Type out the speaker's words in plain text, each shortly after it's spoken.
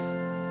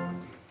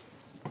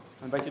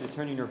invite you to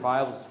turn in your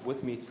Bibles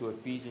with me to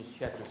Ephesians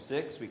chapter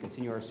 6. We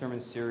continue our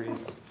sermon series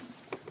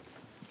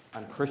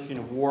on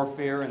Christian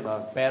warfare and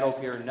the battle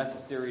gear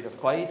necessary to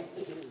fight.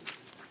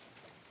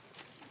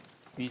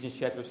 Ephesians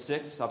chapter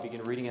 6, I'll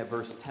begin reading at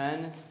verse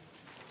 10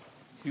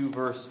 to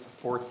verse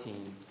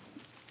 14.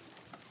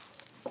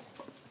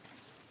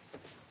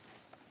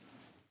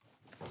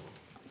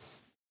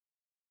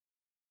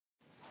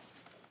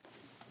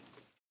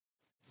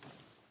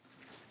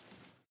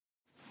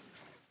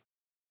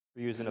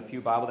 We're using a Pew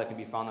Bible that can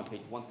be found on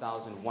page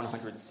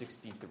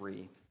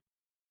 1163.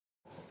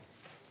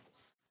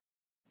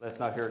 Let's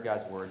now hear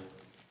God's word.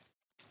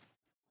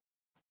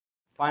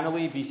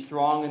 Finally, be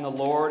strong in the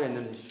Lord and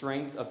in the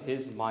strength of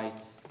his might.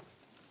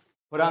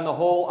 Put on the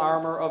whole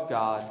armor of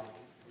God,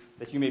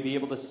 that you may be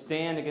able to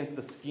stand against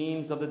the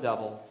schemes of the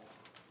devil.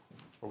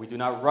 For we do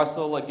not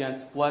wrestle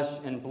against flesh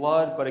and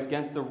blood, but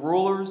against the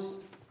rulers,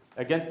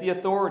 against the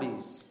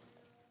authorities,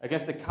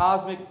 against the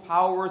cosmic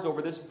powers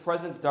over this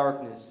present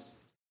darkness,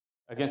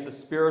 against the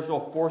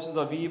spiritual forces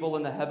of evil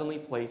in the heavenly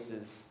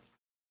places.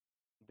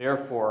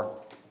 Therefore,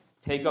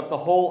 take up the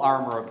whole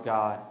armor of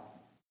God,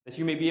 that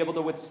you may be able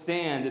to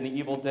withstand in the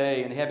evil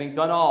day, and having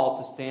done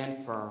all, to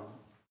stand firm.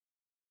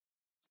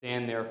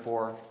 Stand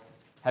therefore,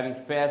 having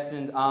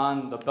fastened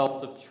on the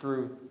belt of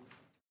truth,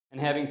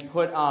 and having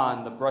put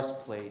on the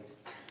breastplate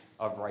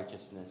of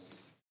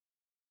righteousness.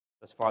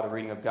 Thus far, the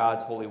reading of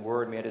God's holy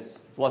word. May it his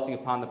blessing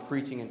upon the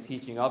preaching and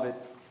teaching of it.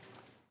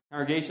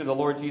 Congregation of the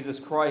Lord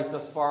Jesus Christ,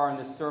 thus far in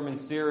this sermon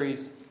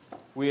series,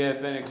 we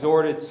have been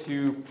exhorted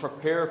to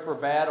prepare for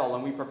battle,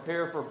 and we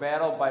prepare for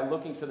battle by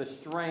looking to the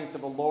strength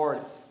of the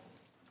Lord.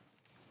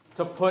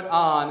 To put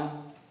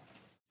on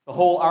the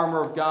whole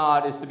armor of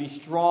God is to be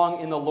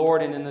strong in the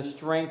Lord and in the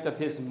strength of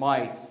his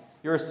might.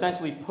 You're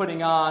essentially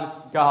putting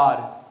on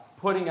God,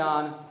 putting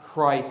on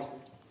Christ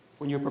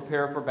when you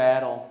prepare for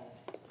battle.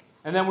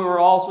 And then we were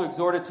also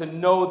exhorted to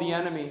know the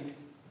enemy.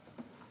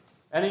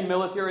 Any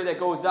military that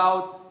goes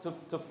out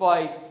to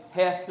fight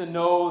has to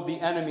know the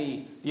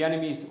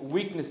enemy's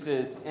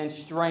weaknesses and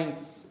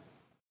strengths.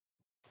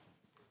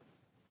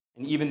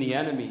 And even the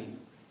enemy,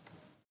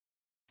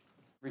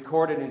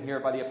 recorded in here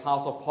by the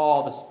Apostle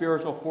Paul, the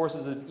spiritual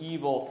forces of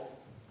evil,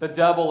 the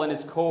devil and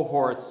his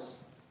cohorts,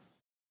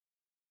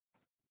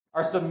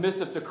 are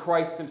submissive to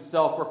Christ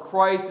himself, for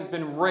Christ has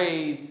been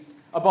raised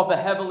above the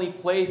heavenly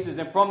places,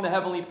 and from the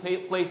heavenly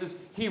places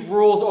he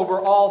rules over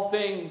all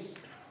things.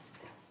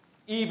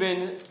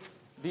 Even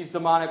these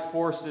demonic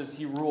forces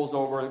he rules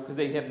over because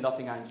they have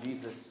nothing on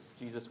Jesus.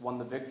 Jesus won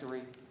the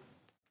victory.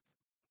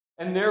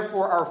 And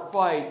therefore our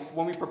fight,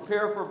 when we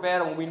prepare for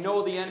battle, when we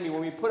know the enemy,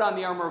 when we put on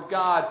the armor of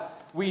God,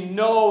 we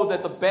know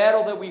that the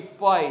battle that we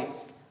fight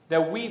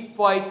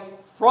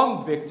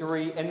from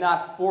victory and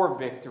not for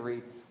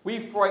victory.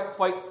 We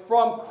fight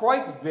from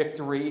Christ's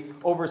victory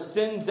over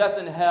sin, death,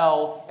 and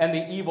hell, and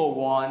the evil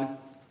one,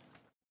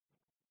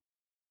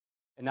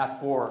 and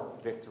not for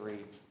victory,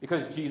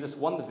 because Jesus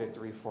won the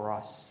victory for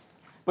us.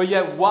 But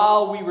yet,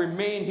 while we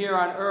remain here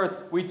on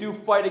earth, we do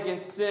fight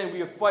against sin.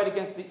 We fight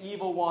against the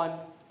evil one.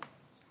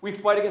 We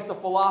fight against the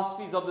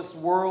philosophies of this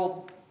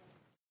world.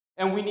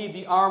 And we need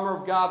the armor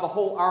of God, the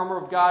whole armor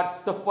of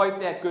God, to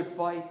fight that good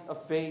fight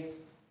of faith.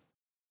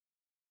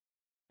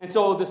 And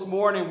so this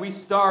morning we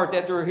start,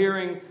 after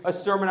hearing a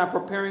sermon on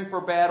preparing for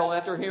battle,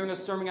 after hearing a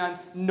sermon on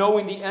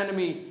knowing the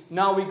enemy,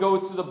 now we go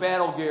to the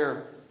battle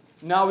gear.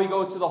 Now we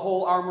go to the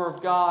whole armor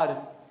of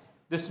God.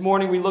 This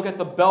morning we look at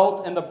the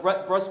belt and the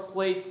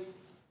breastplate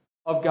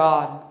of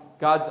God,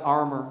 God's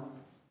armor.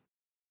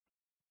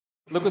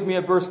 Look with me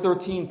at verse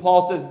 13.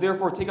 Paul says,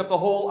 therefore take up the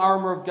whole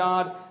armor of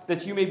God,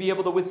 that you may be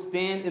able to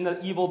withstand in the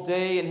evil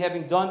day, and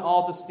having done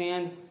all, to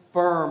stand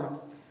firm.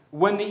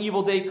 When the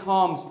evil day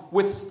comes,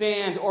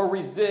 withstand or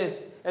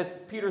resist. As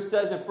Peter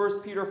says in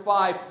 1 Peter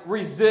 5,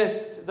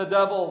 resist the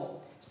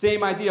devil.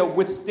 Same idea,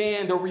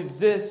 withstand or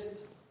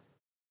resist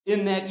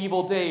in that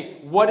evil day.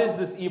 What is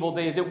this evil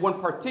day? Is it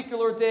one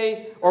particular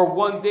day or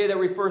one day that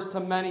refers to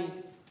many?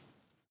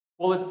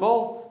 Well, it's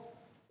both.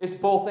 It's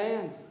both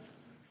and.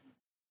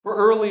 For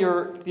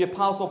earlier, the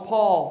Apostle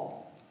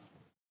Paul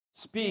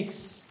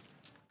speaks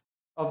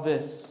of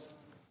this.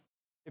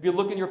 If you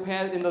look in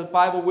the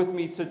Bible with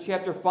me to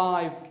chapter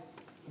 5,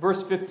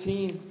 verse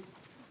 15,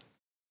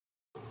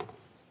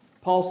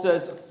 Paul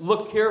says,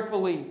 look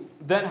carefully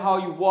then how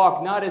you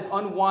walk, not as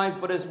unwise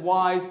but as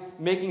wise,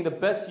 making the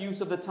best use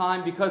of the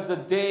time, because the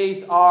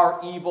days are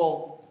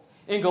evil.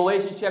 In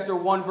Galatians chapter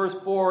 1, verse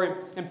 4,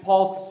 in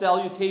Paul's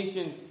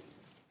salutation,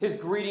 his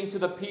greeting to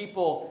the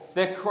people,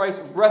 that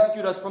Christ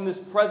rescued us from this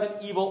present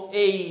evil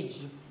age,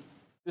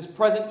 this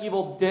present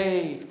evil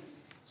day.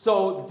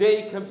 So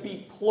day can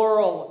be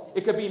plural,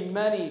 it could be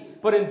many,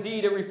 but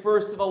indeed it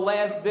refers to the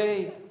last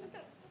day,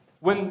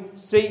 when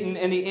Satan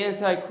and the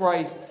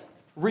Antichrist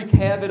wreak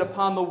havoc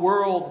upon the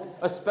world,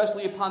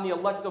 especially upon the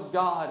elect of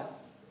God.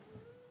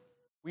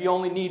 We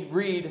only need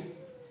read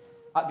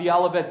the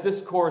Olivet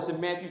Discourse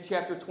in Matthew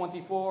chapter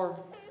 24.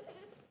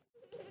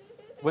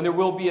 When there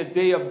will be a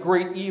day of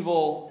great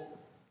evil,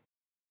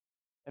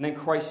 and then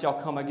Christ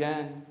shall come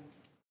again.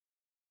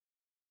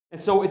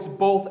 And so it's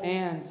both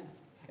and.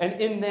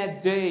 And in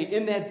that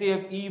day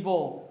of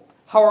evil,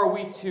 how are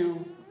we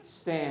to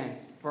stand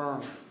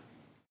firm?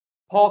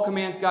 Paul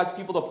commands God's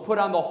people to put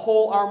on the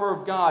whole armor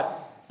of God.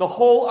 The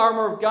whole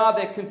armor of God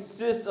that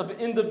consists of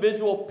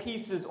individual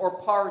pieces or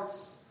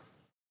parts.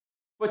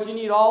 But you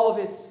need all of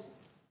it.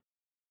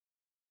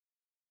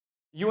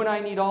 You and I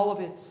need all of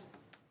it.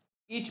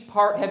 Each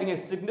part having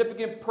a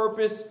significant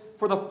purpose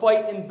for the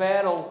fight and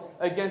battle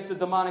against the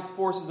demonic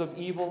forces of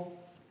evil.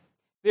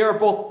 They are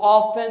both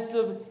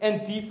offensive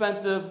and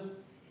defensive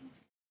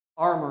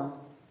armor.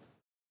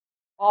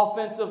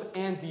 Offensive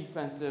and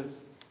defensive.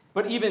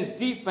 But even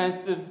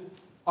defensive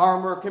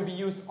armor can be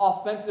used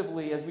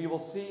offensively, as we will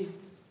see.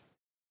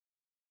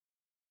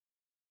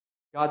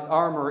 God's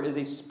armor is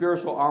a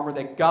spiritual armor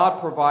that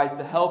God provides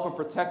to help and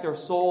protect our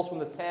souls from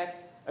the attacks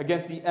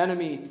against the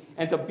enemy,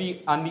 and to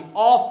be on the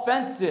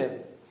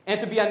offensive,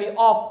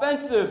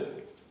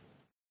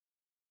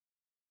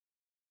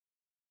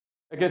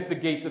 against the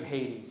gates of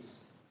Hades.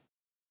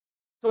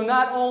 So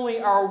not only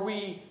are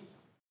we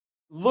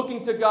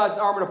looking to God's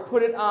armor to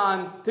put it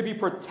on to be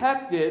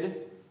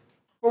protected,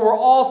 but we're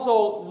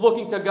also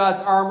looking to God's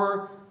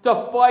armor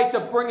to fight to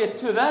bring it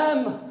to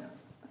them.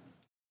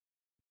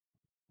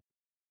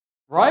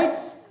 Right?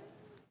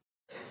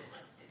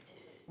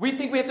 We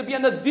think we have to be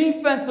on the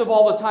defensive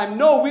all the time.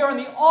 No, we are on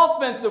the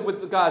offensive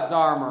with God's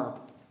armor.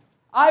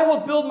 I will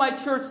build my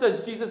church,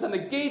 says Jesus, and the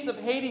gates of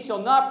Hades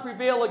shall not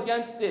prevail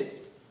against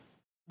it.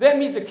 That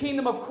means the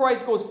kingdom of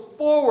Christ goes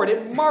forward.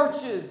 It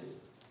marches.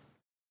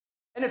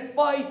 And it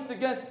fights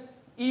against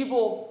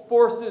evil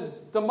forces,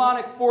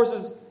 demonic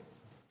forces,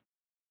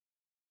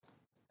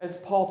 as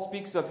Paul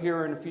speaks of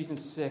here in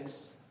Ephesians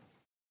 6.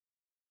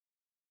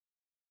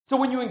 So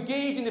when you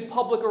engage in the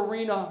public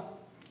arena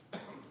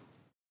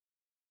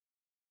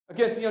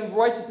against the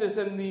unrighteousness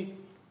and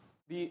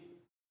the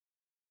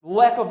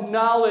lack of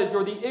knowledge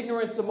or the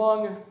ignorance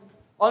among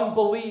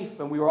unbelief,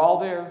 and we were all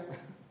there.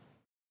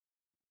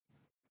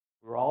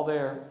 We were all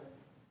there.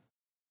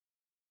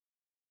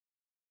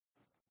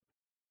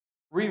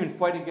 We're even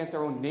fighting against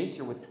our own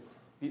nature with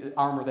the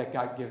armor that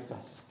God gives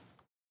us.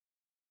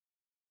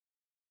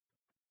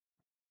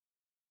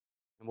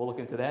 And we'll look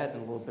into that in a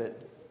little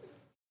bit.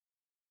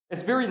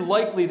 It's very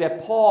likely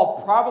that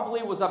Paul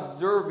probably was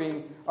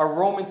observing a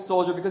Roman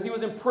soldier because he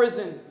was in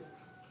prison.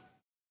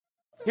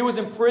 He was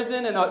in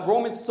prison, and a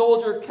Roman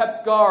soldier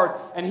kept guard,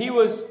 and he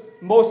was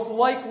most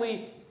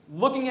likely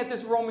looking at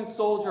this Roman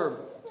soldier,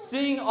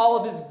 seeing all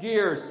of his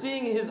gear,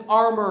 seeing his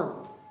armor,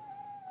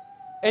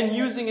 and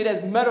using it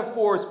as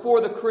metaphors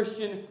for the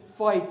Christian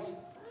fight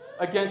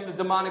against the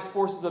demonic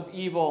forces of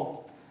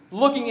evil.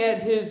 Looking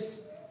at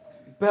his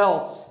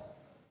belt,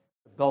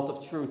 the belt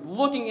of truth.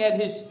 Looking at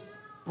his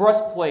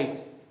breastplate,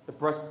 the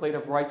breastplate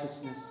of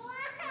righteousness.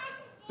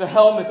 The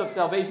helmet of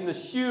salvation, the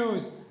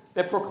shoes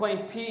that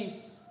proclaim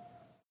peace.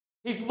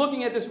 He's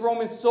looking at this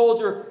Roman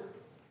soldier,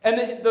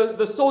 and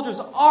the soldier's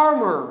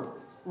armor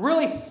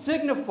really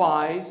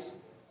signifies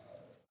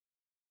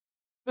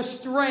the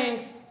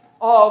strength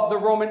of the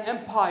Roman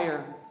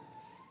Empire.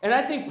 And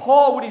I think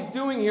Paul, what he's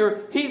doing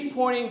here, he's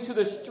pointing to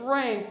the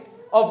strength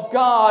of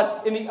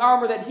God in the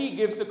armor that he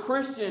gives the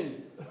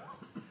Christian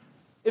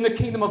in the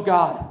kingdom of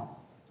God.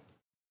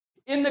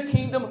 In the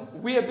kingdom,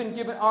 we have been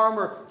given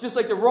armor. Just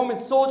like the Roman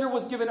soldier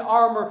was given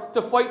armor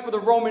to fight for the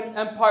Roman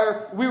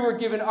Empire, we were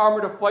given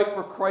armor to fight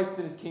for Christ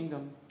and his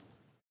kingdom.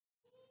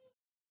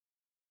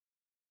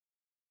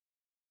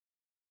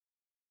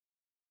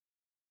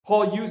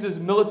 Paul uses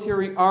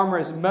military armor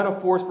as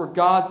metaphors for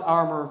God's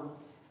armor,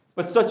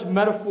 but such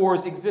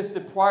metaphors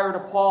existed prior to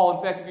Paul.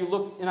 In fact, if you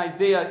look in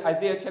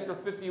Isaiah chapter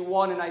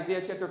 51 and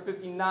Isaiah chapter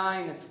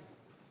 59,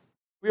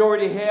 we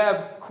already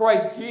have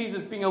Christ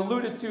Jesus being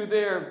alluded to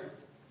there,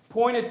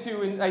 pointed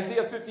to in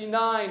Isaiah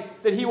 59,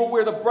 that he will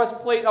wear the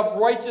breastplate of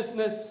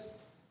righteousness.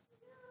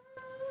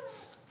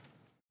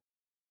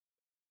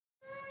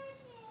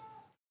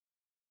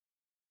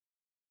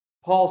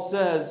 Paul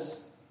says,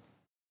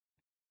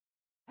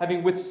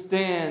 having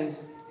withstand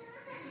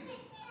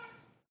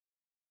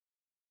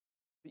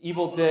the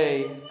evil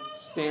day,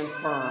 stand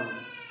firm.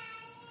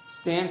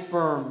 Stand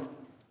firm,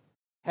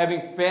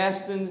 having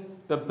fastened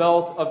the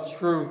belt of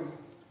truth.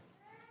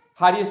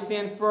 How do you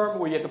stand firm?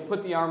 Well, you have to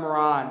put the armor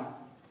on.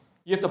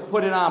 You have to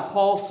put it on.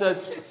 Paul says,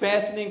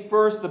 fastening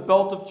first the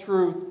belt of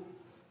truth.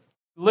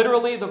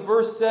 Literally, the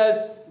verse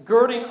says,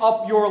 girding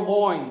up your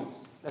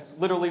loins. That's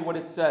literally what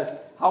it says.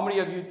 How many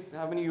of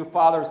you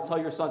fathers tell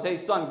your sons, hey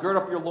son, gird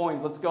up your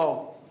loins, let's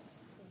go?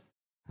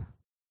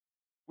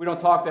 We don't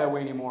talk that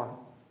way anymore.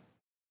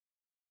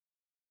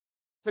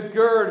 To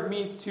gird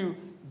means to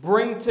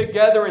bring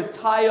together and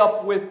tie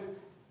up with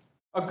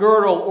a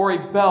girdle or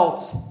a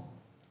belt.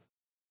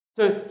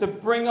 To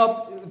bring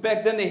up,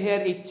 back then they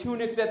had a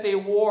tunic that they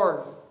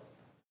wore.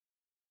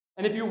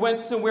 And if you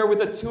went somewhere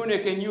with a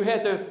tunic and you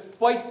had to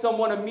fight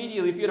someone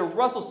immediately, if you had to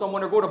wrestle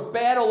someone or go to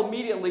battle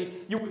immediately,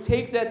 you would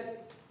take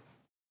that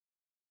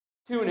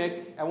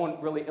tunic. I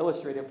won't really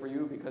illustrate it for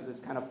you because it's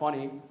kind of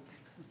funny.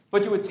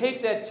 But you would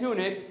take that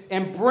tunic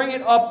and bring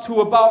it up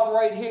to about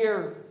right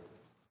here.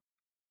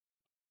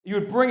 You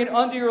would bring it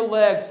under your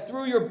legs,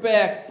 through your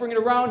back, bring it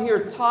around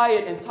here, tie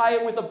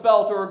it with a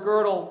belt or a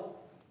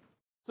girdle,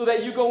 so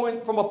that you go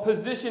in from a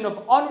position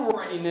of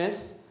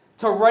unreadiness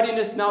to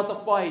readiness now to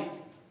fight.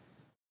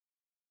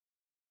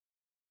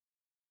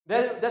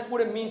 That's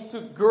what it means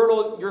to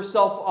girdle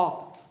yourself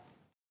up.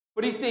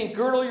 But he's saying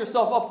girdle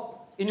yourself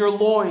up in your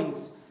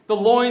loins. The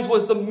loins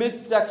was the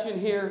midsection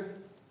here.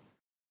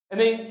 And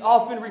they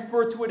often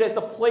refer to it as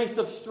the place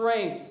of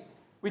strength.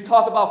 We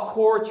talk about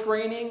core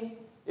training.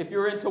 If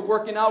you're into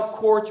working out,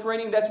 core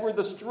training, that's where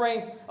the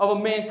strength of a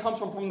man comes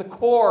from the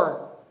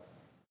core.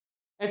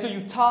 And so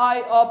you tie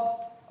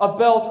up a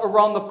belt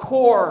around the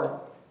core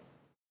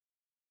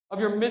of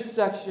your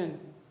midsection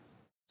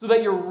so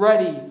that you're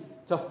ready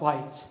to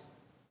fight.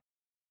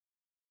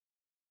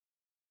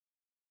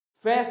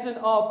 Fasten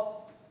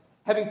up,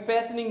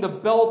 fastening the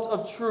belt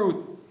of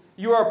truth.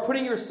 You are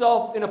putting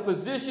yourself in a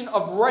position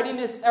of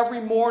readiness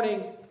every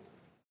morning,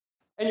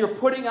 and you're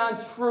putting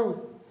on truth,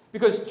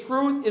 because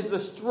truth is the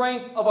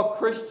strength of a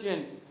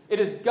Christian.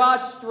 It is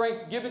God's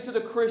strength given to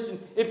the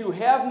Christian. If you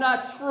have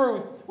not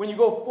truth, when you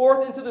go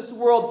forth into this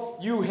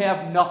world, you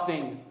have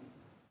nothing.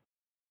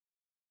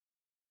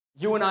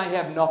 You and I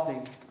have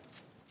nothing.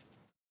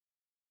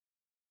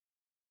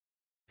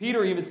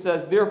 Peter even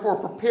says, therefore,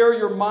 prepare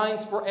your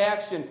minds for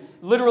action.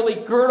 Literally,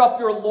 gird up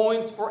your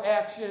loins for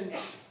action.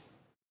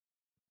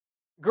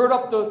 Gird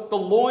up the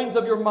loins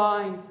of your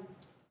mind,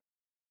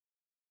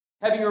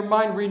 having your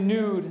mind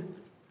renewed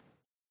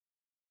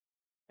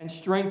and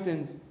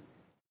strengthened.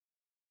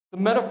 The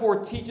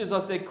metaphor teaches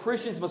us that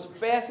Christians must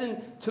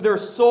fasten to their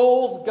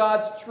souls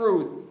God's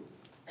truth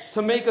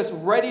to make us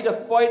ready to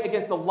fight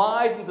against the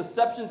lies and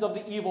deceptions of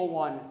the evil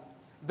one.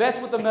 That's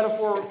what the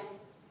metaphor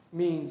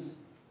means.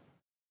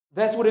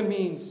 That's what it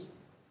means.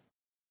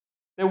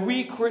 That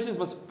we Christians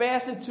must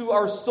fasten to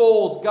our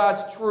souls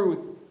God's truth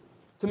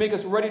to make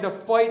us ready to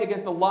fight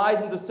against the lies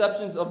and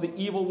deceptions of the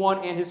evil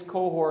one and his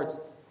cohorts.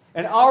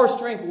 And our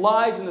strength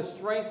lies in the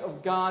strength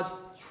of God's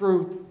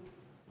truth.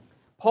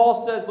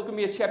 Paul says, look at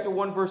me at chapter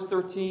 1, verse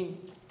 13.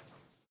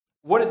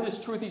 What is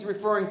this truth he's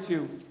referring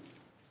to?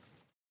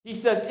 He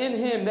says, in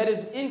him, that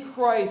is in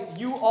Christ,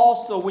 you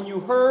also, when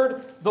you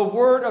heard the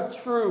word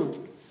of truth,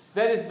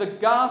 that is the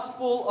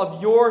gospel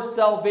of your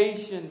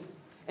salvation,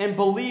 and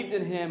believed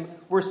in him,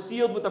 were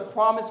sealed with the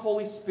promised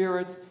Holy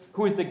Spirit,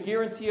 who is the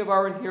guarantee of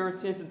our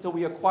inheritance until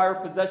we acquire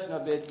possession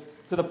of it,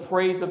 to the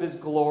praise of his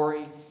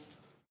glory.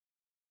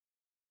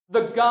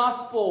 The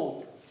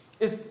gospel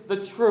is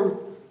the truth.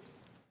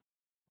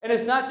 And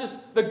it's not just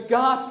the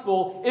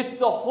gospel, it's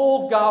the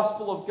whole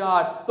gospel of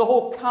God, the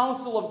whole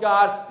counsel of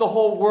God, the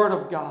whole word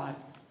of God.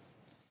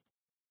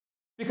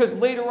 Because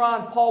later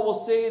on, Paul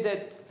will say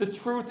that the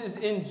truth is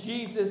in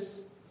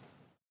Jesus.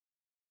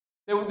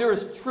 That there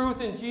is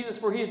truth in Jesus,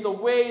 for he is the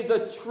way,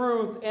 the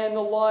truth, and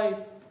the life.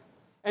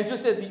 And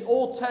just as the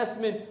Old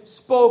Testament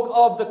spoke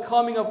of the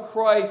coming of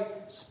Christ,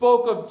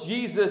 spoke of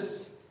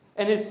Jesus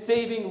and his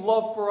saving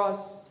love for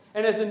us,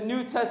 and as the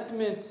New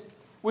Testament,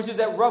 which is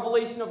that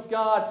revelation of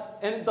God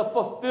and the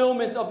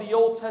fulfillment of the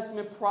Old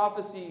Testament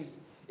prophecies,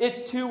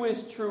 it too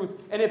is truth,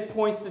 and it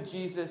points to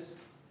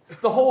Jesus.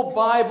 The whole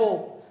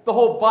Bible,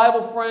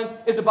 friends,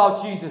 is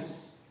about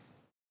Jesus.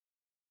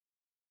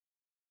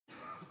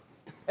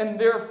 And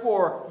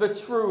therefore, the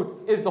truth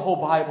is the whole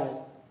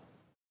Bible.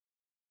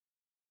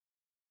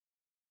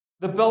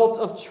 The belt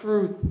of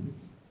truth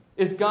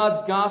is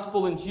God's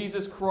gospel in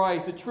Jesus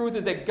Christ. The truth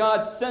is that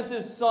God sent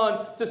his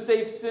Son to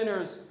save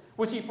sinners,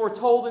 which he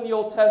foretold in the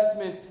Old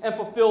Testament and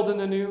fulfilled in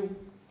the New.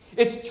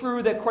 It's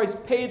true that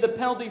Christ paid the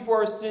penalty for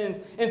our sins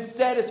and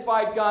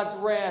satisfied God's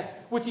wrath,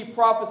 which he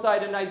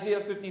prophesied in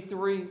Isaiah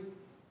 53.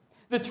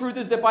 The truth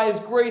is that by his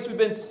grace we've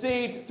been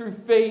saved through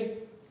faith,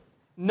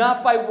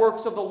 not by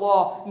works of the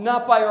law,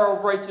 not by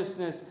our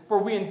righteousness, for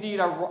we indeed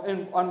are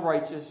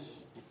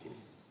unrighteous.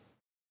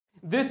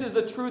 This is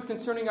the truth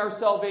concerning our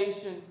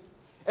salvation.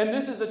 And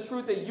this is the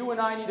truth that you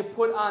and I need to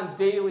put on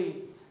daily,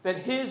 that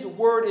his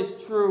word is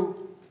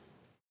true.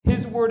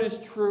 His word is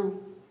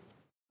true.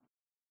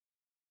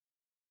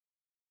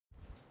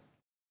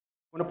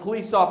 When a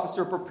police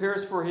officer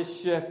prepares for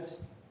his shift,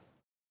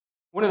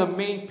 one of the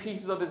main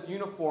pieces of his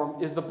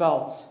uniform is the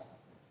belt.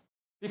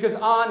 Because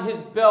on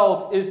his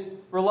belt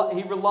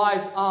he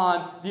relies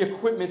on the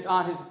equipment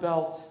on his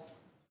belt.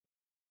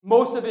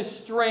 Most of his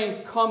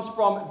strength comes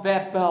from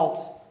that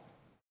belt.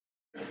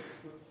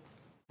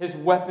 His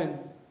weapon,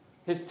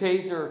 his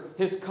taser,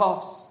 his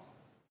cuffs,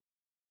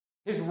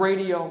 his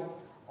radio,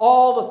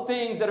 all the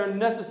things that are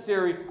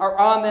necessary are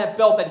on that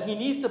belt that he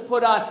needs to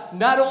put on,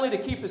 not only to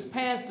keep his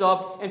pants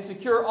up and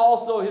secure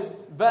also his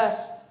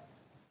vest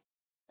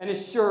and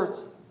his shirt,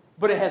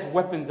 but it has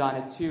weapons on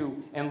it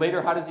too. And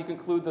later, how does he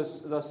conclude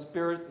the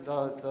spirit,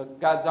 the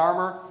God's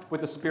armor?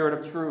 With the spirit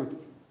of truth.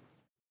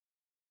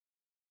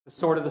 The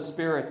sword of the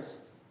Spirit.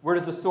 Where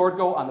does the sword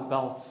go? On the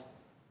belt.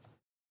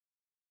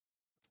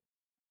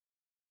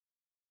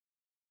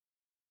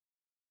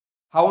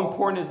 How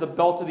important is the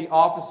belt to the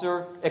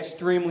officer?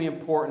 Extremely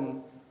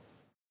important.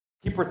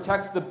 He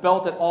protects the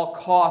belt at all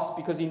costs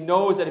because he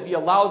knows that if he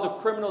allows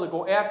a criminal to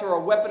go after a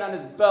weapon on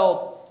his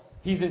belt,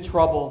 He's in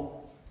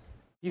trouble.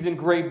 He's in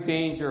grave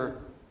danger.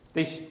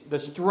 The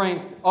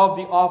strength of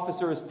the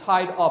officer is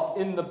tied up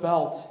in the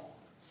belt.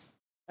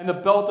 And the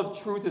belt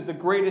of truth is the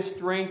greatest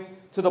strength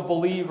to the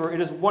believer.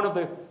 It is one of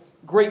the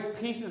great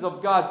pieces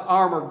of God's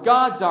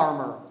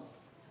armor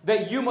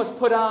that you must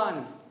put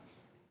on.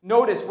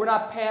 Notice, we're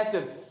not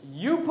passive.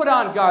 You put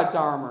on God's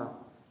armor.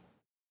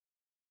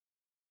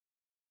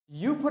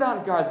 You put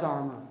on God's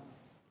armor.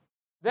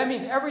 That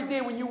means every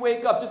day when you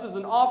wake up, just as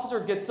an officer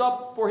gets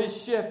up for his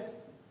shift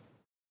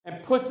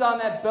and puts on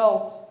that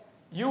belt,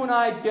 you and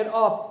I get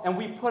up and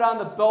we put on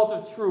the belt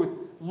of truth.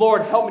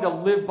 Lord, help me to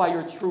live by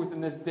your truth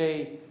in this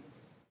day,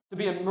 to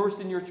be immersed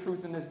in your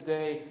truth in this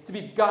day, to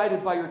be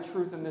guided by your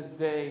truth in this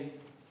day.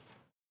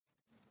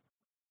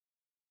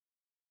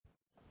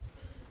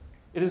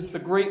 It is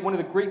one of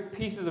the great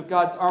pieces of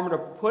God's armor to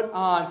put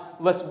on,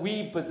 lest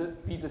we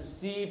be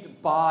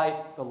deceived by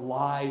the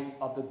lies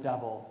of the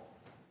devil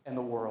and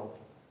the world.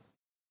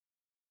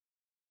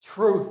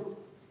 Truth.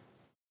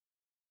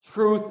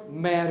 Truth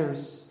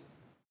matters.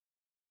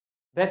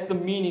 That's the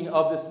meaning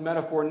of this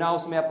metaphor. Now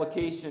some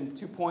application.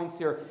 2 points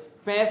here.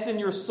 Fasten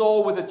your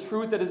soul with the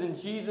truth that is in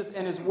Jesus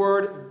and His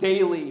Word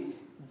daily.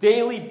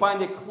 Daily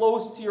bind it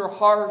close to your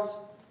heart,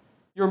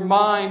 your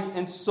mind,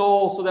 and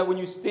soul, so that when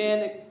you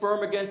stand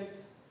firm against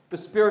the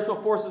spiritual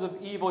forces of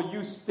evil,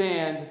 you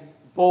stand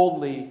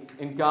boldly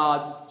in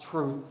God's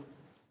truth.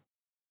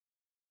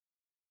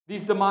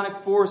 These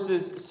demonic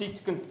forces seek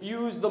to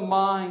confuse the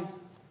mind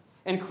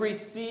and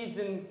create seeds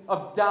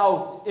of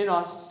doubt in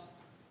us.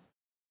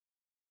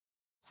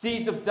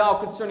 Seeds of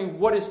doubt concerning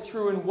what is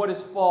true and what is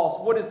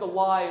false, what is the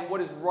lie and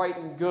what is right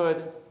and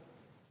good.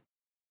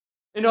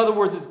 In other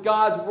words, is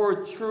God's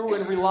Word true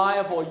and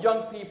reliable?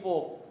 Young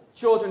people,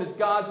 children, is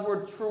God's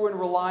Word true and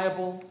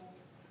reliable?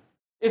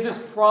 Is His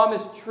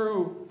promise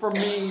true for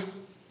me?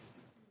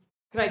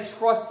 Can I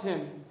trust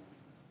Him?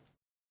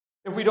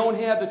 If we don't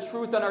have the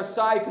truth on our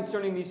side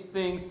concerning these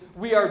things,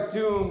 we are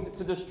doomed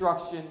to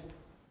destruction.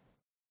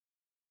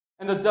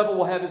 And the devil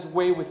will have his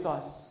way with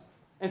us.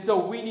 And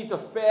so we need to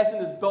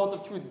fasten this belt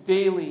of truth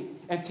daily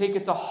and take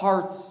it to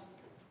heart.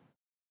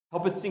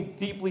 Help it sink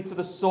deeply to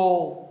the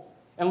soul.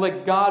 And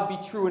let God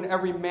be true and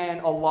every man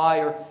a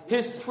liar.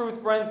 His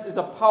truth, friends, is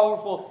a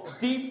powerful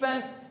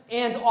defense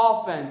and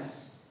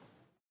offense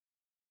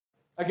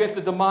against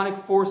the demonic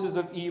forces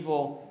of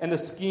evil and the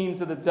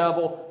schemes of the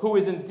devil, who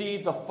is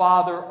indeed the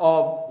father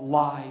of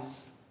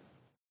lies.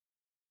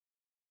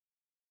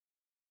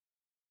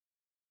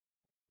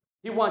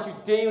 He wants you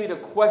daily to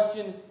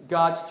question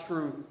God's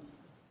truth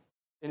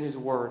in His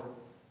Word.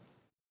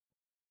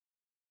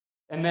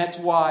 And that's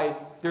why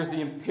there's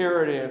the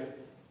imperative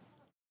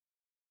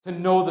to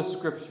know the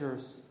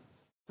Scriptures,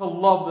 to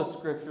love the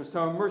Scriptures, to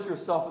immerse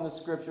yourself in the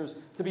Scriptures,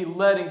 to be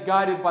led and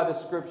guided by the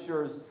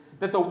Scriptures,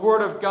 that the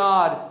Word of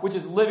God, which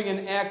is living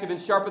and active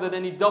and sharper than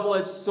any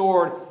double-edged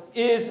sword,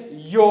 is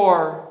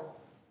your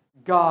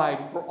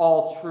guide for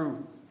all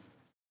truth.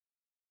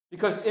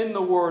 Because in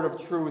the Word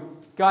of truth,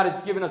 God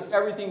has given us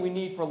everything we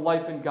need for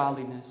life and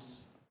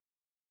godliness.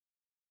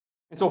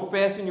 And so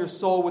fasten your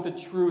soul with the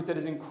truth that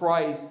is in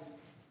Christ,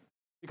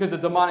 because the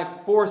demonic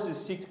forces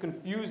seek to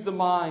confuse the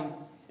mind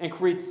and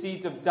create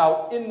seeds of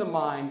doubt in the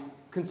mind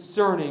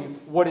concerning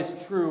what is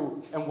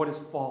true and what is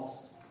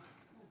false.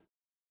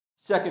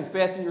 Second,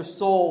 fasten your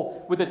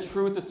soul with the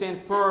truth to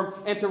stand firm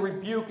and to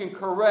rebuke and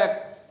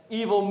correct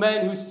evil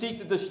men who seek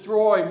to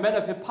destroy, men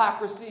of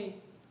hypocrisy.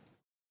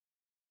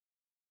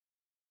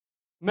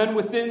 Men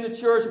within the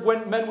church,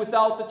 men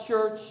without the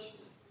church.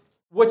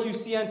 What you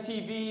see on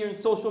TV and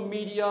social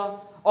media,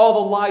 all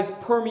the lies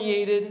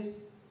permeated.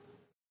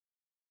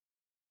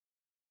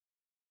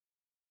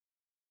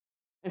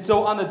 And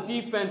so on the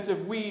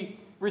defensive,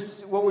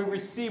 what we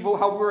receive,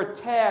 how we're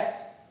attacked,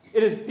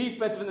 it is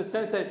defensive in the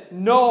sense that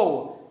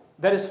no,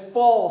 that is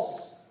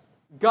false.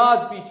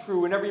 God be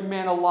true and every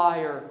man a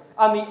liar.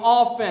 On the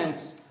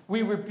offense,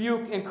 we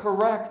rebuke and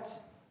correct.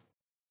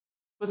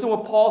 Listen to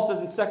what Paul says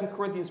in 2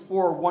 Corinthians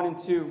 4, 1 and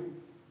 2.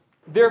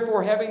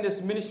 Therefore, having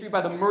this ministry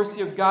by the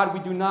mercy of God, we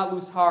do not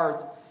lose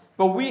heart,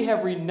 but we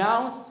have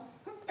renounced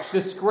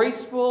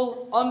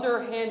disgraceful,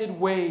 underhanded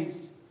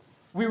ways.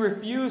 We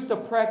refuse to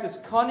practice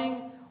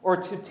cunning or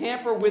to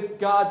tamper with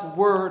God's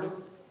word,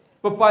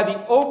 but by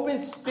the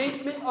open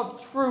statement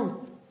of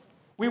truth,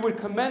 we would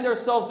commend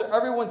ourselves to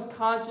everyone's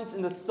conscience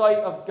in the sight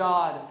of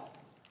God.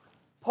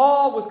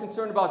 Paul was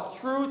concerned about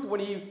truth when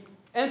he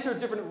entered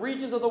different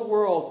regions of the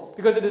world,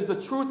 because it is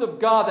the truth of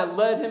God that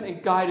led him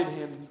and guided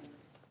him.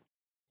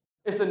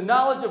 It's the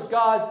knowledge of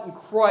God in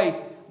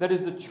Christ that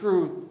is the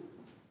truth.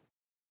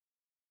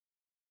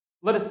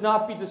 Let us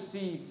not be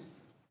deceived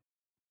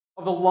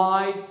of the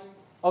lies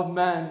of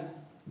men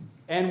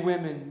and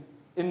women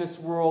in this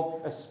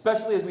world,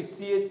 especially as we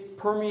see it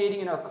permeating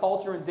in our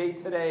culture and day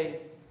today,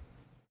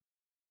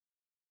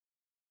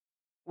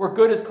 where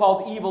good is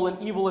called evil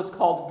and evil is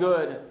called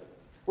good,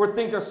 where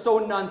things are so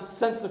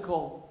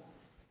nonsensical,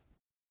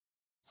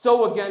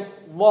 so against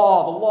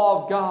law, the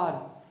law of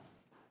God.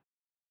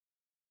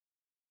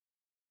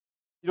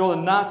 You know, the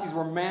Nazis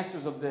were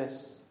masters of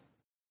this.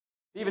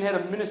 They even had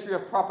a ministry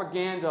of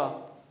propaganda.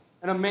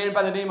 And a man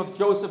by the name of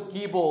Joseph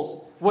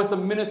Goebbels was the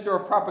minister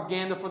of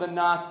propaganda for the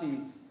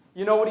Nazis.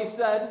 You know what he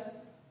said?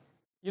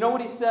 You know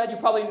what he said? You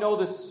probably know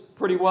this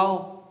pretty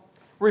well.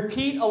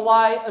 Repeat a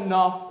lie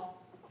enough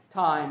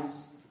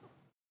times,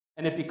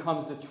 and it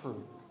becomes the truth.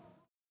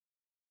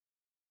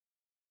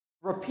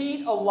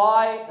 Repeat a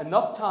lie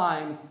enough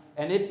times,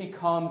 and it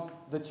becomes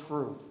the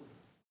truth.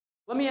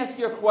 Let me ask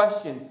you a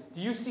question.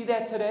 Do you see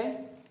that today?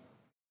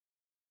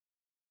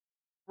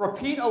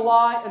 Repeat a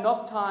lie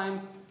enough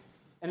times,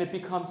 and it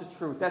becomes the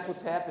truth. That's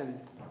what's happened.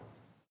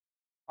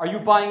 Are you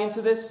buying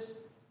into this?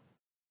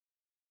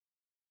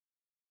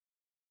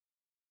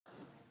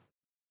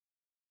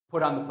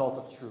 Put on the belt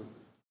of truth.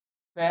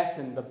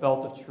 Fasten the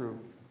belt of truth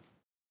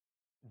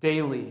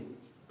daily.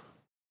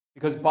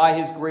 Because by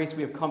His grace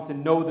we have come to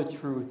know the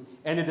truth,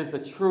 and it is the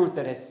truth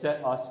that has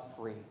set us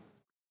free.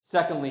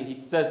 Secondly,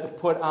 he says to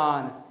put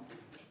on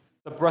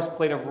the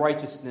breastplate of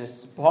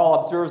righteousness.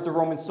 Paul observes the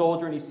Roman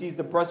soldier and he sees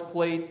the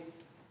breastplate.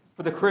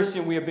 For the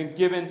Christian, we have been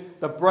given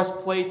the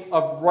breastplate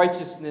of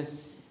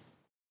righteousness.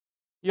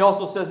 He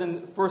also says in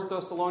 1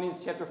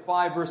 Thessalonians chapter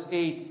 5, verse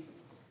 8,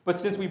 but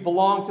since we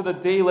belong to the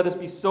day, let us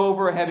be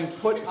sober, having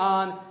put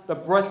on the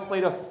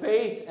breastplate of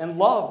faith and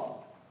love,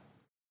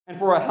 and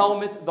for a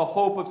helmet, the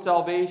hope of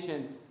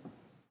salvation.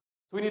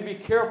 So we need to be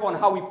careful on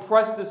how we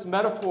press this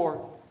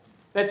metaphor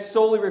that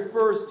solely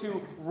refers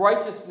to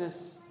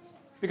righteousness,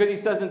 because he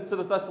says to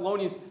the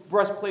Thessalonians,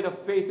 breastplate of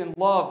faith and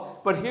love.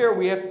 But here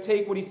we have to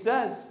take what he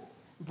says,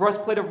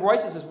 breastplate of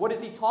righteousness. What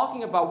is he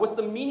talking about? What's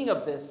the meaning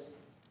of this?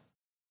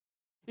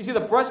 You see,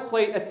 the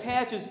breastplate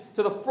attaches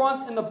to the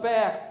front and the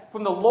back,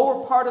 from the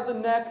lower part of the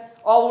neck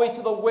all the way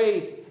to the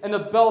waist, and the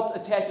belt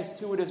attaches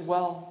to it as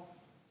well.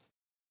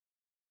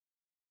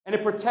 And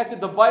it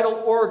protected the vital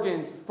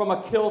organs from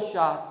a kill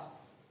shot.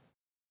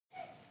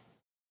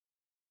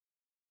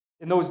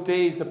 In those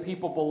days, the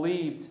people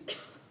believed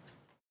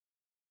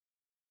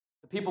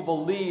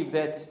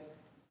that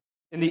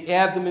in the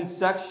abdomen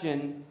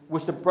section,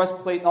 which the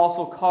breastplate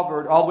also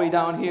covered, all the way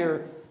down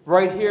here,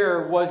 right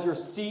here was your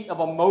seat of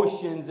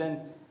emotions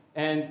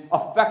and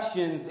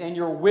affections and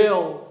your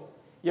will.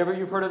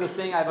 You've heard of the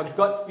saying, I have a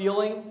gut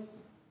feeling?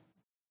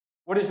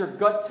 What does your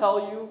gut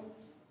tell you?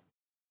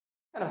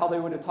 Kind of how they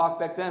would have talked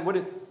back then.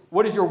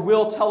 What is your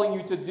will telling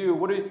you to do?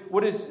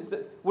 What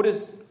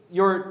is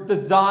your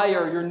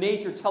desire, your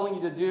nature telling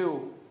you to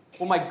do?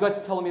 Well, my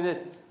gut's telling me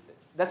this.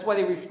 That's why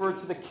they refer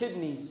to the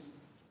kidneys.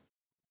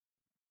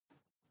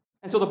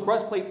 And so the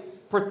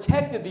breastplate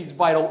protected these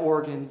vital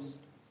organs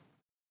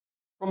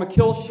from a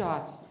kill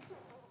shot.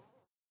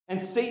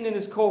 And Satan and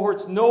his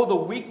cohorts know the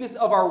weakness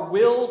of our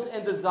wills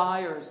and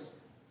desires.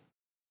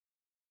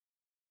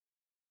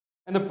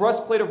 And the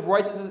breastplate of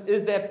righteousness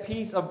is that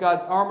piece of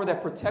God's armor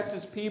that protects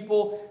His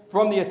people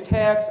from the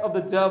attacks of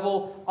the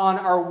devil on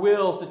our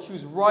wills to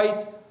choose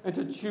right and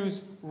to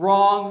choose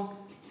wrong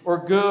or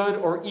good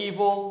or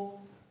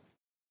evil.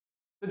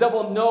 The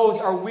devil knows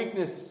our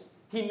weakness.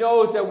 He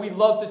knows that we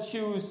love to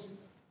choose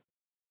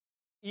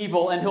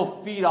evil, and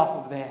he'll feed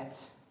off of that.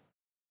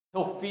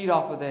 He'll feed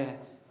off of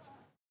that.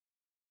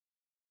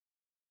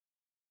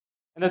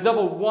 And the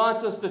devil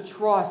wants us to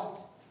trust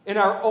in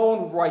our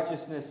own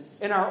righteousness,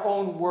 in our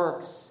own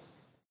works.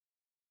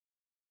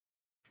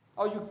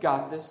 Oh, you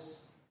got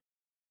this.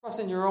 Trust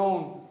in your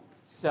own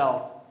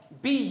self.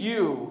 Be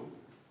you.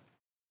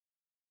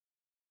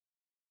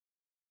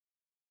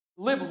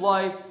 Live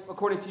life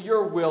according to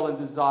your will and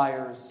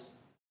desires.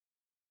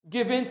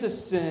 Give in to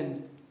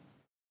sin.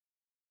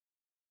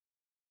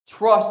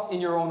 Trust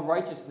in your own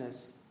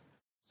righteousness.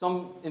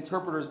 Some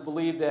interpreters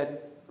believe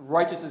that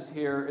righteousness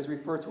here is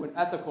referred to an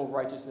ethical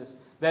righteousness.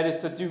 That is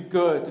to do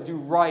good, to do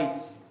right.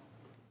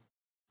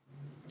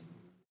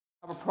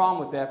 I have a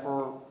problem with that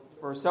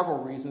for several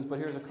reasons, but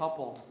here's a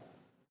couple.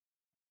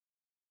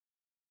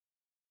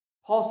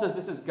 Paul says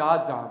this is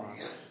God's armor.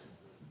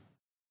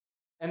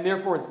 And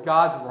therefore it's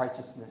God's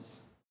righteousness,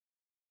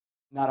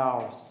 not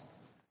ours.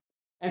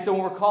 And so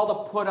when we're called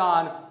to put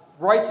on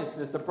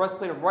righteousness, the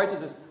breastplate of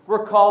righteousness,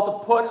 we're called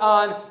to put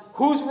on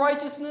whose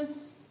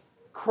righteousness?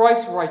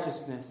 Christ's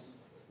righteousness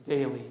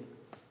daily.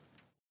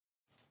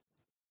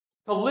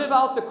 To live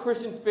out the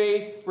Christian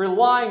faith,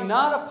 relying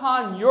not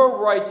upon your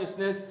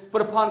righteousness,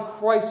 but upon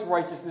Christ's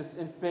righteousness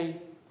and faith.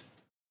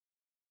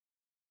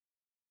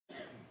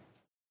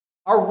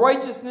 Our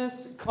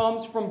righteousness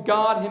comes from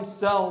God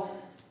Himself.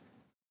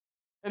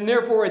 And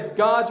therefore, it's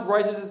God's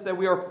righteousness that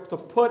we are to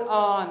put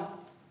on.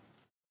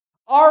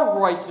 Our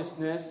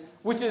righteousness,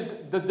 which is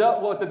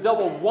what the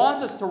devil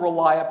wants us to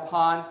rely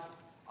upon,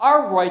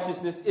 our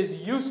righteousness is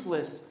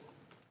useless.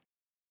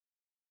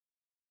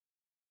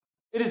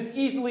 It is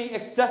easily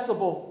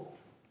accessible.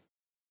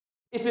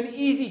 It's an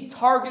easy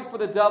target for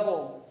the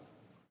devil.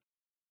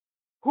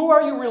 Who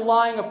are you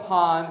relying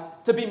upon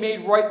to be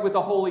made right with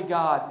the holy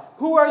God?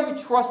 Who are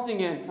you trusting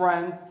in,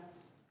 friend?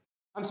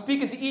 I'm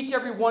speaking to each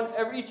and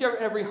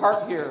every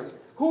heart here.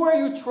 Who are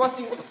you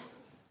trusting?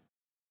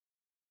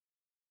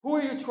 Who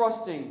are you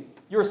trusting?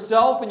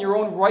 Yourself and your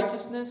own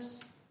righteousness?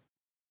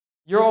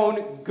 Your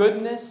own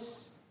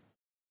goodness?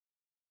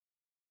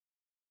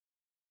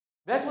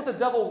 That's what the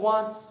devil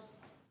wants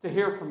to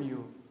hear from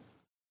you.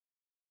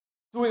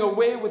 Doing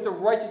away with the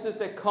righteousness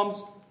that comes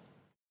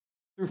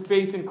through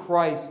faith in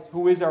Christ,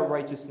 who is our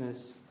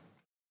righteousness.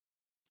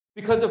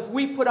 Because if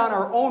we put on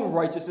our own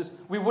righteousness,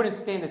 we wouldn't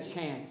stand a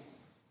chance.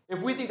 If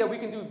we think that we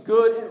can do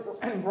good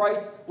and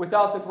right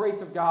without the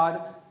grace of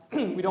God,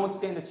 we don't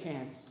stand a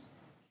chance.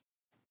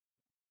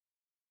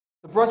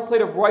 The breastplate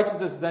of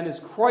righteousness, then, is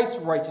Christ's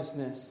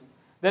righteousness.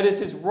 That is,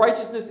 his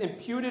righteousness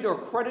imputed or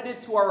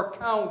credited to our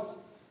account.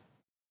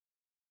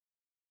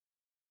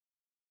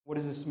 What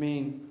does this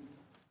mean?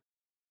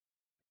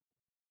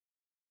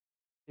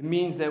 It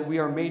means that we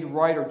are made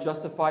right or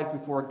justified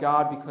before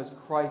God because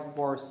Christ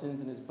bore our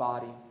sins in his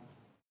body.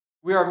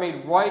 We are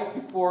made right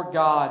before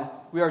God.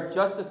 We are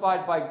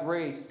justified by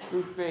grace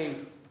through faith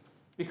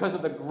because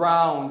of the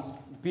grounds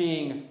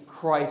being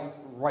Christ's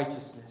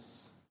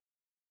righteousness.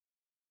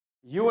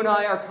 You and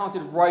I are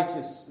counted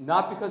righteous,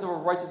 not because of a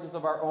righteousness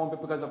of our own,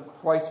 but because of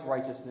Christ's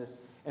righteousness.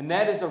 And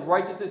that is the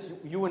righteousness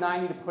you and I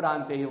need to put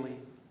on daily,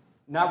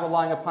 not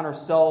relying upon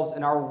ourselves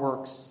and our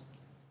works.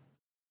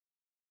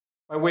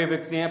 By way of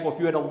example, if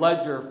you had a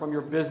ledger from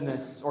your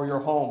business or your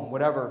home,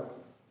 whatever,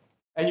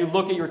 and you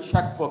look at your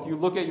checkbook, you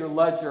look at your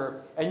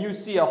ledger, and you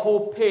see a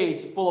whole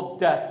page full of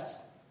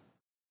debts,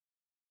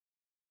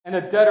 and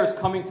the debtor's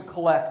coming to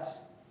collect,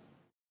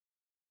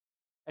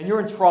 and you're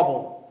in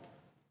trouble.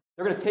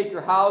 They're going to take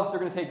your house, they're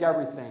going to take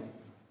everything.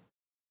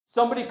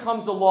 Somebody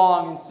comes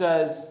along and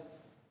says,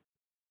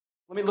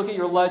 let me look at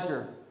your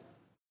ledger.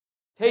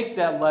 Takes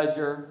that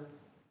ledger,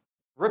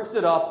 rips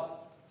it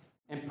up,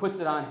 and puts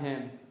it on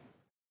him.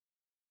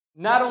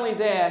 Not only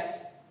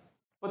that,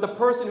 but the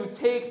person who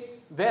takes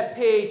that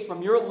page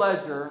from your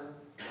ledger,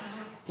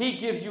 he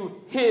gives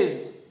you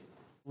his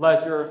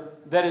ledger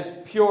that is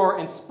pure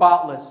and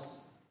spotless.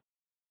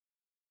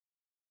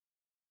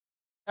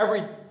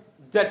 Every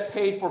debt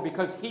paid for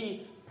because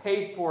he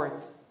paid for it.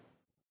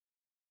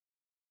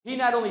 He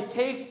not only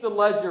takes the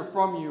ledger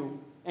from you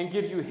and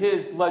gives you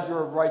his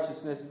ledger of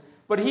righteousness,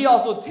 but he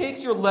also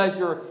takes your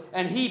ledger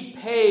and he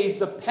pays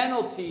the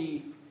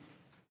penalty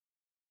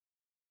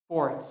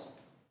for it.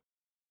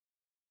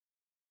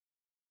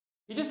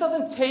 He just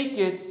doesn't take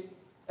it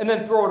and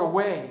then throw it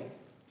away,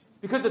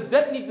 because the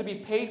debt needs to be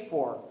paid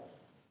for.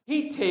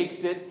 He takes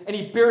it and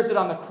he bears it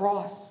on the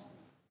cross,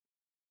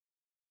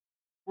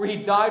 where he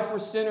died for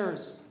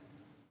sinners.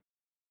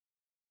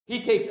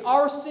 He takes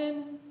our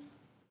sin,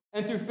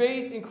 and through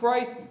faith in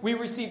Christ, we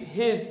receive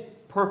his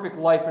perfect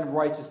life and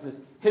righteousness,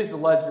 his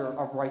ledger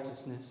of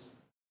righteousness.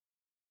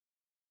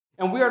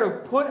 And we are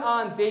to put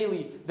on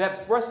daily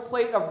that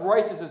breastplate of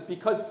righteousness,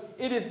 because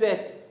it is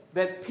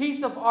that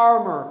piece of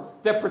armor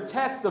that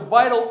protects the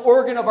vital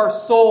organ of our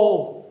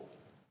soul.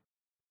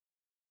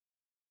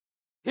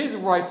 His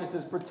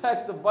righteousness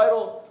protects the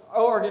vital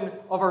organ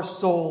of our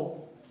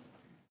soul.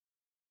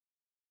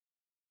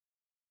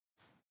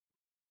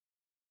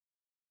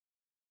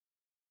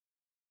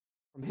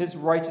 From his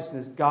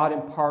righteousness, God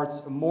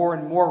imparts more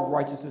and more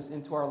righteousness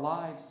into our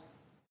lives.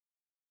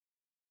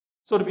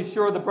 So to be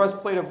sure, the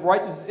breastplate of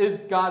righteousness is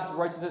God's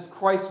righteousness,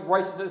 Christ's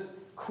righteousness,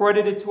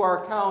 credited to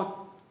our account.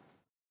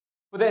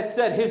 With that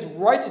said, his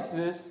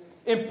righteousness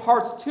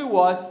imparts to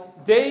us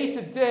day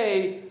to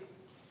day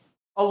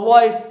a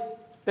life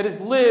that is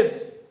lived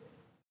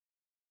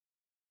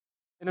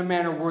in a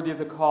manner worthy of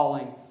the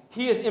calling.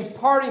 He is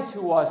imparting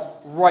to us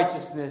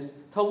righteousness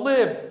to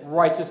live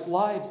righteous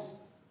lives.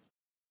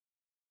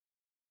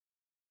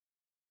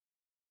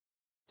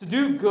 To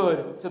do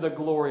good to the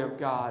glory of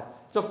God.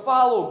 To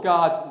follow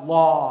God's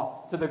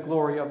law to the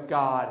glory of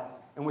God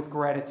and with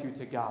gratitude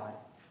to God.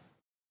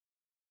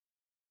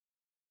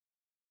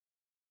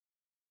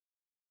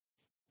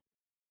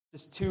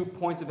 Just 2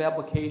 points of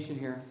application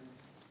here.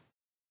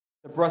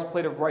 The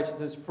breastplate of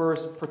righteousness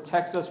first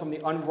protects us from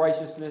the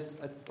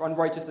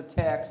unrighteous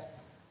attacks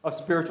of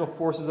spiritual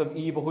forces of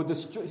evil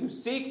who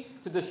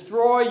seek to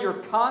destroy your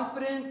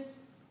confidence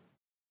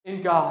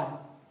in God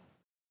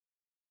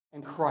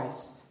and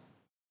Christ.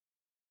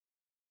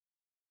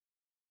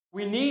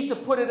 We need to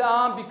put it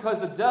on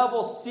because the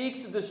devil seeks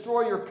to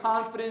destroy your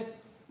confidence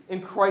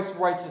in Christ's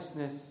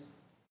righteousness.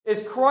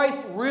 Is Christ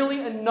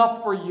really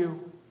enough for you?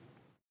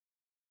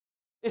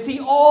 Is he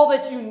all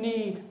that you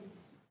need?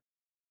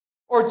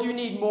 Or do you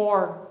need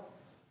more?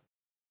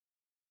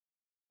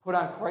 Put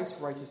on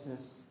Christ's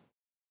righteousness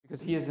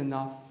because he is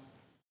enough.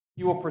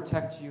 He will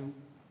protect you.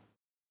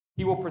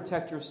 He will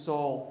protect your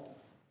soul.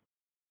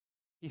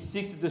 He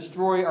seeks to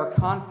destroy our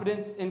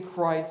confidence in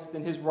Christ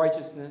and his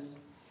righteousness.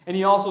 And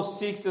he also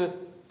seeks to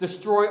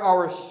destroy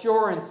our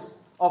assurance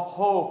of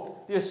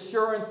hope, the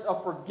assurance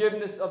of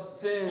forgiveness of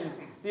sins,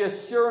 the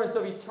assurance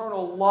of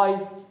eternal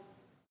life.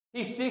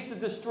 He seeks to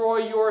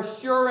destroy your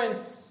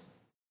assurance,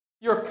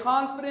 your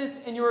confidence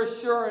and your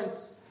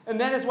assurance.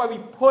 And that is why we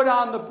put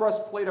on the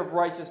breastplate of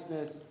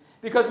righteousness,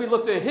 because we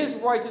look to his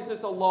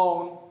righteousness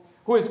alone,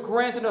 who has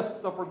granted us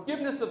the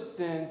forgiveness of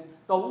sins,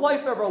 the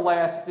life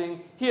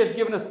everlasting. He has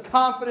given us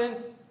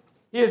confidence.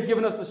 He has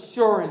given us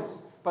assurance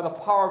by the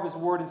power of his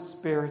word and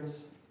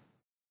spirits.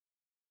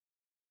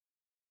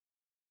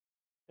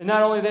 And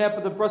not only that,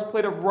 but the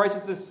breastplate of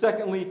righteousness,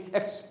 secondly,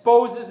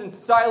 exposes and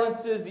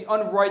silences the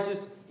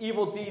unrighteous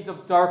evil deeds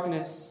of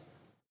darkness.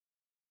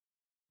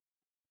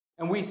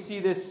 And we see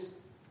this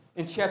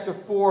in chapter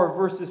 4,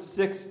 verses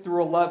 6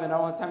 through 11. I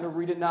don't have time to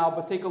read it now,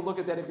 but take a look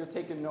at that if you're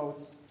taking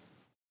notes.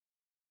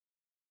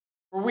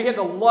 Where we have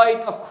the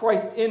light of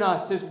Christ in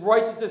us, His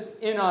righteousness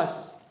in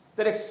us,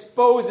 that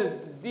exposes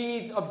the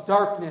deeds of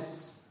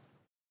darkness.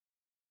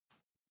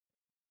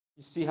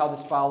 You see how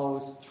this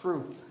follows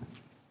truth.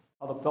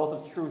 How the belt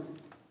of truth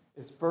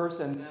is first,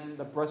 and then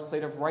the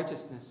breastplate of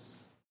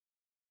righteousness.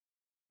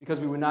 Because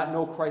we would not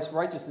know Christ's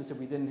righteousness if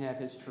we didn't have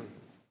His truth.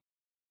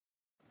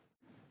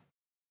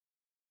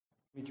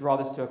 We draw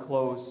this to a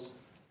close.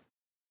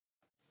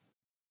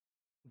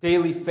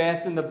 Daily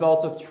fasten the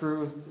belt of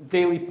truth.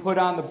 Daily put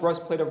on the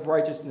breastplate of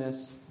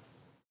righteousness.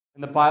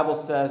 And the Bible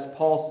says,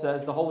 Paul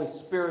says, the Holy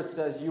Spirit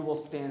says, you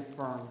will stand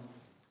firm.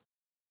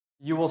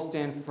 You will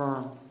stand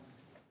firm.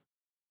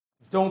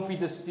 Don't be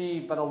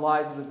deceived by the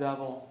lies of the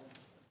devil.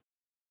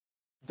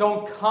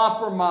 Don't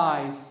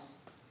compromise.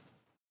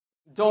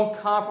 Don't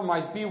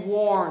compromise. Be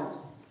warned.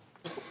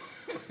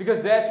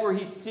 Because that's where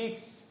he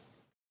seeks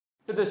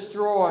to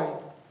destroy.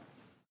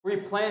 Where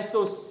he plants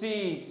those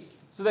seeds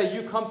so that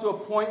you come to a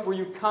point where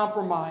you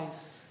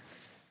compromise.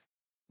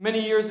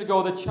 Many years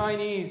ago, the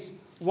Chinese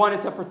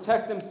wanted to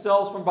protect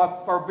themselves from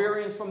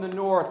barbarians from the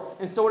north.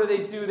 And so what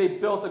did? They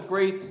built a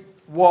great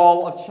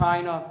wall of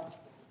China.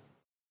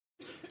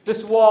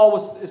 This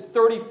wall is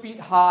 30 feet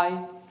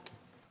high,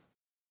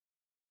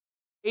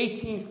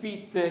 18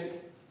 feet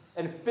thick,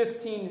 and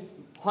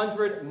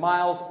 1,500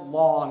 miles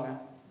long.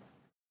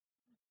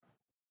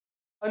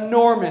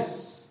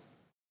 Enormous.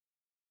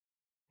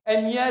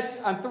 And yet,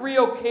 on 3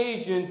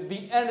 occasions,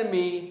 the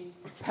enemy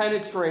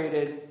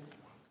penetrated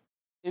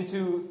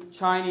into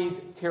Chinese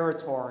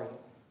territory.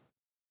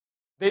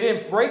 They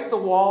didn't break the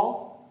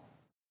wall,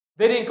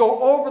 they didn't go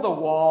over the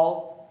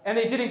wall, and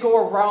they didn't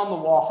go around the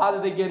wall. How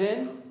did they get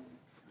in?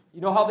 You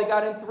know how they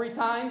got in 3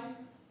 times?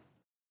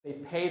 They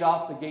paid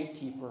off the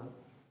gatekeeper.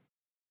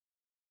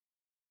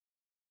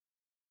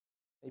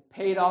 They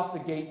paid off the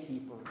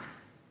gatekeeper.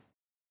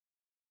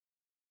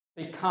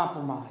 They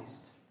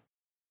compromised.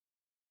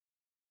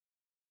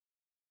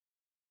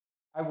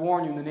 I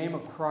warn you in the name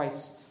of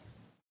Christ,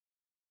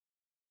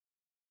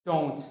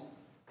 don't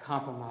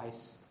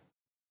compromise.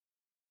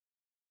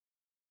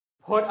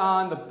 Put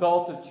on the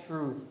belt of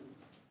truth.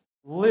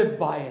 Live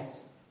by it.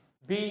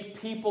 Be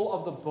people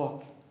of the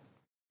book.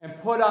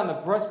 And put on the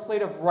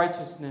breastplate of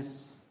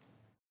righteousness.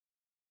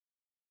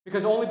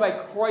 Because only by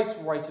Christ's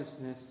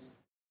righteousness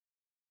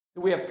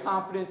do we have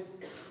confidence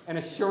and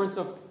assurance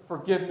of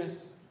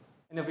forgiveness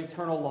and of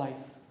eternal life.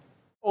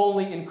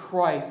 Only in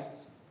Christ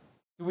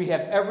do we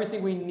have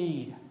everything we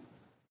need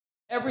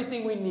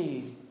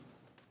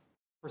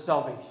for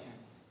salvation.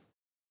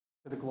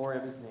 For the glory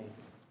of His name.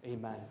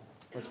 Amen.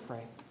 Let's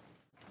pray.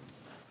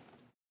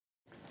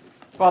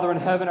 Father in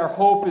heaven, our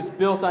hope is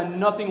built on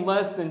nothing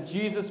less than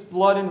Jesus'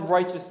 blood and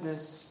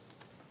righteousness.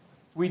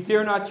 We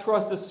dare not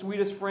trust the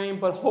sweetest frame,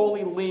 but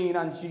wholly lean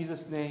on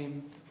Jesus'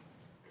 name.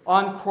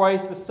 On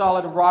Christ, the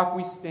solid rock,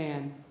 we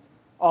stand.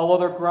 All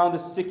other ground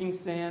is sinking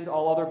sand.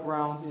 All other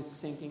ground is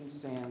sinking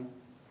sand.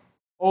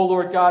 O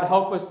Lord God,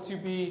 help us to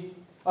be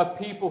a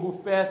people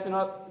who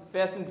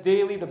fasten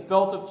daily the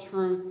belt of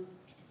truth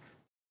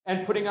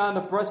and putting on the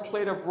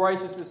breastplate of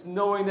righteousness,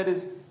 knowing that it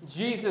is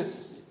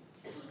Jesus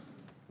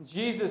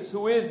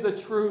who is the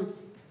truth,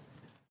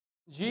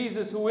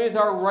 Jesus who is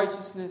our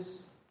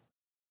righteousness,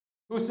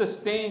 who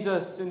sustains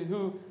us and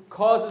who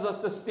causes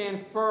us to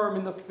stand firm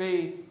in the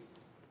faith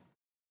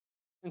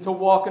and to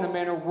walk in a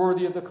manner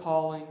worthy of the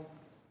calling.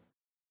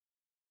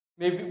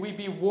 May we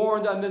be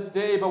warned on this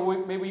day,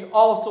 but may we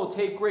also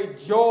take great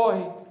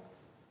joy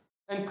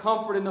and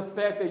comfort in the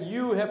fact that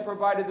you have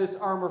provided this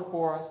armor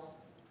for us,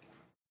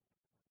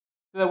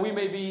 so that we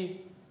may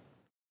be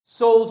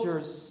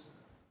soldiers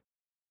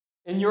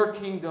in your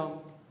kingdom,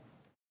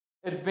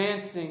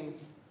 advancing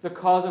the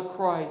cause of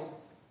Christ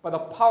by the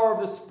power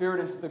of the Spirit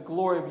and to the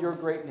glory of your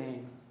great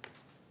name.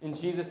 In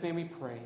Jesus' name we pray.